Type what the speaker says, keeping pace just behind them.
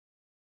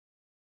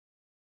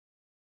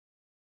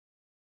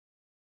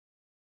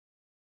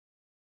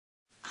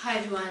Hi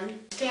everyone,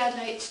 today I'd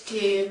like to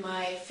do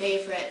my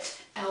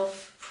favourite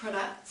e.l.f.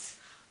 products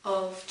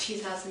of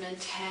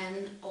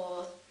 2010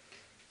 or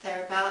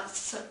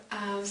thereabouts.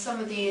 Some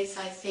of these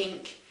I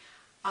think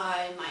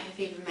I might have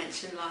even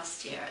mentioned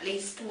last year, at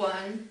least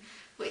one,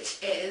 which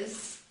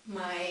is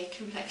my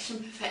Complexion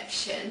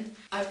Perfection.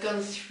 I've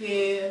gone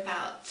through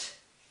about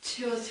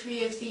 2 or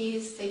 3 of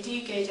these. They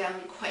do go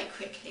down quite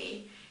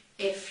quickly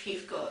if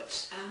you've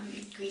got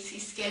greasy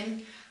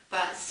skin,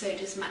 but so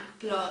does MAC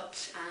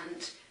Blot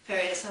and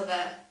various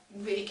other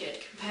really good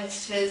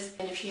competitors.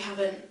 And if you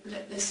haven't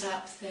looked this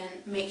up, then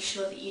make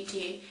sure that you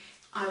do.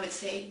 I would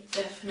say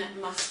definite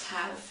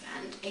must-have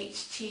and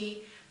HT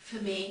for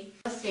me.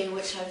 Another thing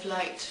which I've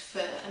liked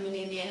for a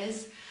million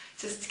years,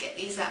 just to get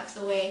these out of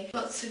the way.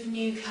 Lots of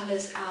new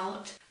colours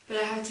out, but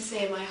I have to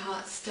say my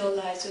heart still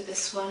lies with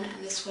this one,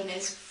 and this one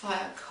is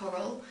Fire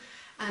Coral.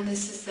 And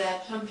this is their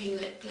Plumping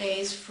Lip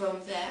Glaze from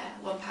their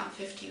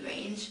 £1.50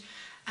 range.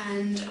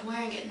 And I'm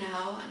wearing it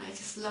now and I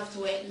just love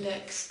the way it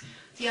looks.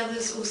 The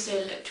others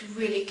also looked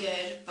really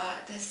good,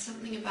 but there's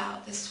something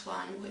about this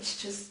one which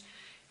just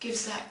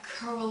gives that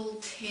coral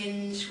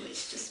tinge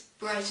which just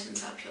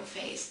brightens up your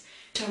face.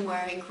 What I'm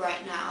wearing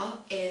right now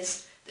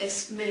is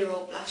this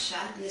mineral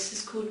blusher, and this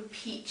is called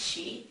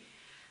Peachy.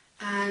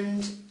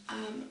 And I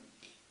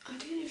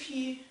don't know if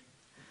you,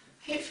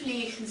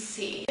 hopefully you can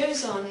see, it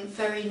goes on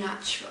very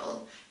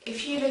natural.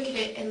 If you look at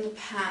it in the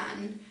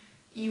pan,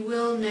 you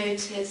will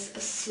notice a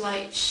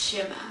slight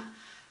shimmer,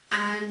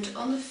 and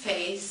on the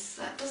face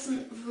that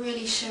doesn't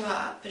really show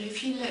up, but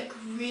if you look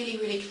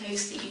really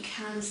closely you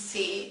can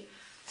see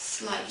a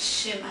slight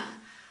shimmer.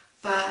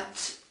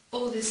 But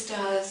all this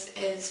does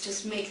is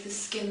just make the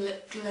skin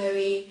look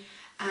glowy,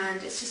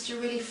 and it's just a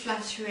really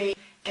flattering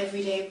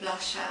everyday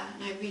blusher,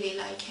 and I really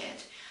like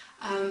it.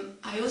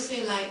 I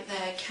also like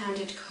their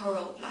Candid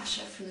Coral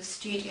blusher from the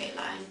Studio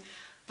line,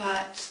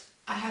 but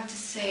I have to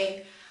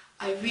say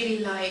I really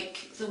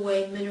like the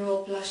way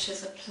mineral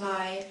blushes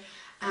apply,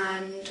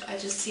 and I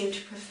just seem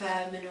to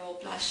prefer mineral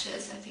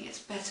blushes. I think it's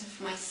better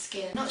for my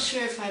skin. Not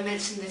sure if I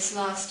mentioned this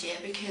last year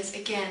because,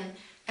 again,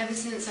 ever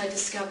since I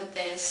discovered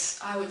this,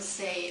 I would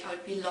say I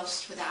would be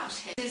lost without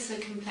it. This is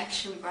a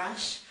complexion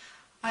brush.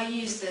 I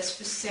use this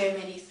for so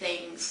many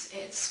things.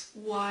 It's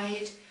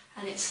wide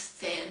and it's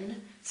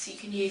thin, so you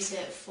can use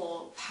it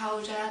for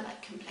powder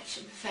like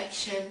Complexion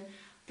Perfection,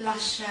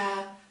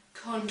 blusher,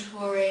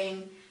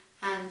 contouring,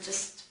 and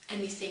just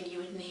anything you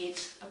would need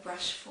a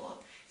brush for.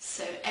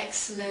 So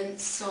excellent,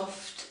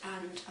 soft,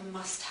 and a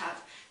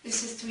must-have.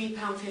 This is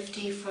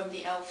 £3.50 from the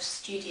e.l.f.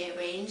 Studio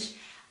range,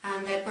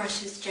 and their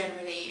brushes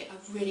generally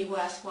are really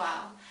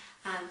worthwhile,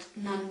 and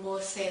none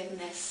more so than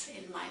this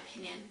in my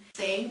opinion.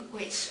 Thing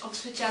which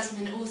Oxford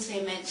Jasmine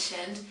also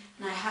mentioned,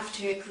 and I have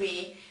to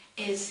agree,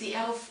 is the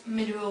e.l.f.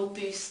 Mineral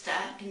Booster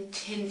in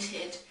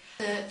Tinted.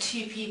 The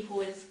two people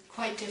with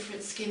quite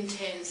different skin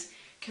tones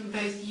can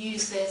both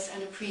use this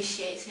and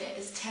appreciate it.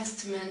 It's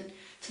testament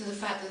to the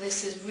fact that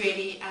this is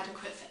really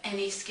adequate for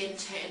any skin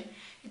tone.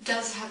 It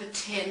does have a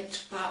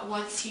tint, but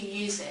once you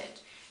use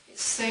it,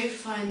 it's so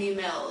finely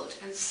milled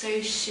and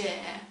so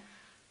sheer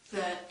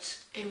that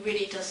it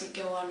really doesn't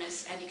go on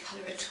as any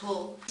colour at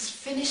all. It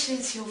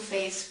finishes your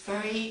face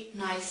very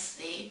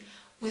nicely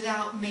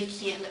without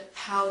making it look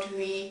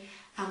powdery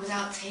and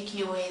without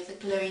taking away the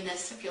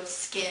glowiness of your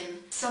skin.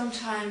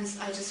 Sometimes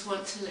I just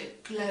want to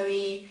look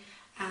glowy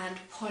and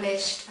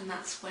polished, and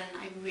that's when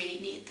I really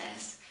need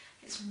this.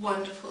 It's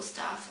wonderful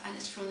stuff, and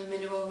it's from the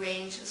mineral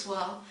range as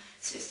well.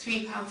 So it's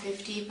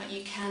 £3.50, but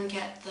you can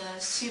get the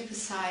super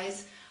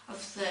size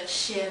of the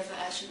sheer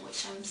version,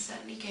 which I'm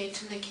certainly going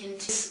to look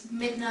into. This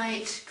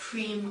Midnight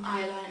Cream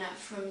Eyeliner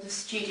from the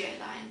Studio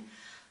line.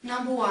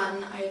 Number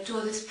one, I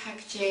adore this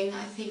packaging.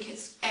 I think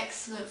it's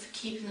excellent for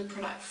keeping the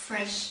product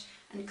fresh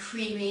and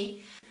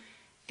creamy.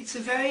 It's a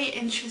very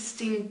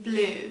interesting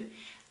blue.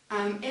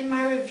 In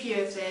my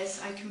review of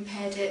this, I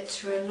compared it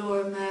to a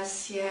Laura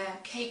Mercier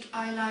cake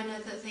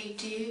eyeliner that they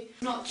do.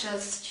 Not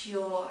just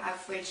your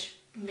average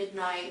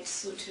midnight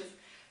sort of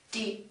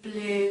deep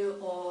blue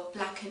or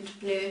blackened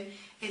blue.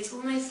 It's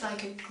almost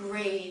like a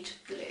grade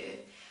blue.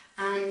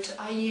 And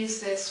I use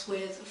this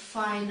with a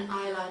fine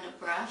eyeliner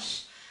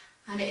brush.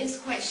 And it is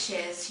quite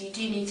sheer, so you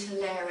do need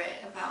to layer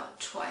it about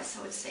twice,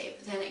 I would say,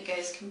 but then it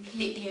goes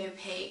completely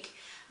opaque.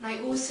 And I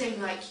also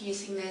like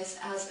using this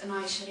as an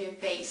eyeshadow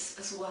base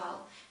as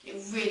well. It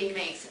really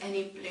makes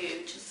any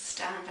blue just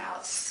stand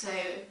out so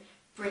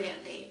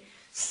brilliantly.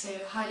 So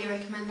highly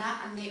recommend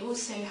that, and they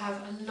also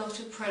have a lot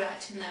of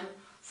product in them,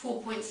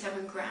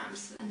 4.7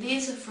 grams. And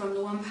these are from the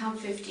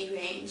 £1.50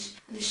 range,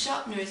 and the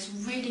sharpener is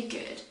really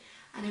good.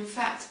 And in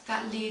fact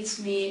that leads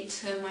me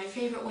to my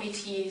favourite way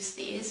to use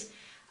these.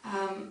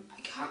 I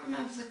can't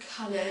remember the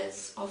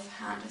colours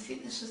offhand. I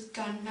think this was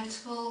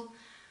Gunmetal,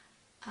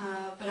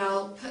 but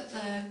I'll put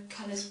the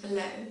colours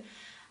below.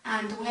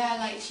 And the way I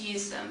like to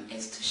use them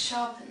is to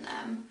sharpen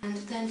them and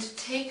then to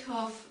take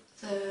off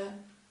the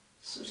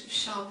sort of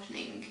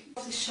sharpening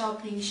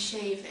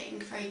shaving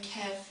very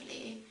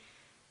carefully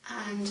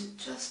and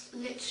just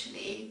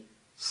literally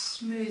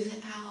smooth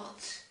it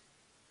out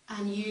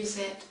and use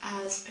it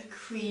as a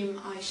cream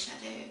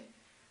eyeshadow,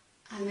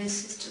 and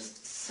this is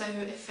just so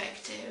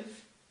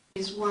effective.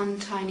 Use one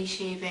tiny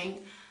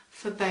shaving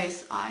for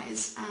both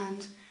eyes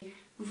and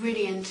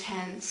really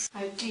intense.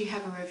 I do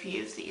have a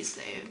review of these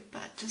though,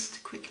 but just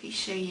to quickly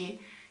show you,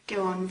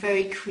 go on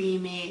very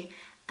creamy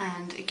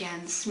and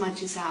again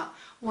smudges out.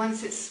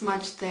 Once it's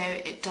smudged though,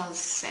 it does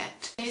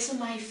set. Those are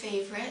my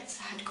favourites.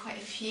 I had quite a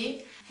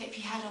few. Hope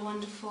you had a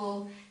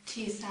wonderful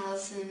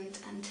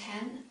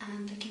 2010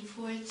 and looking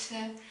forward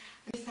to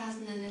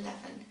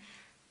 2011.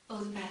 All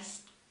the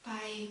best.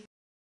 Bye.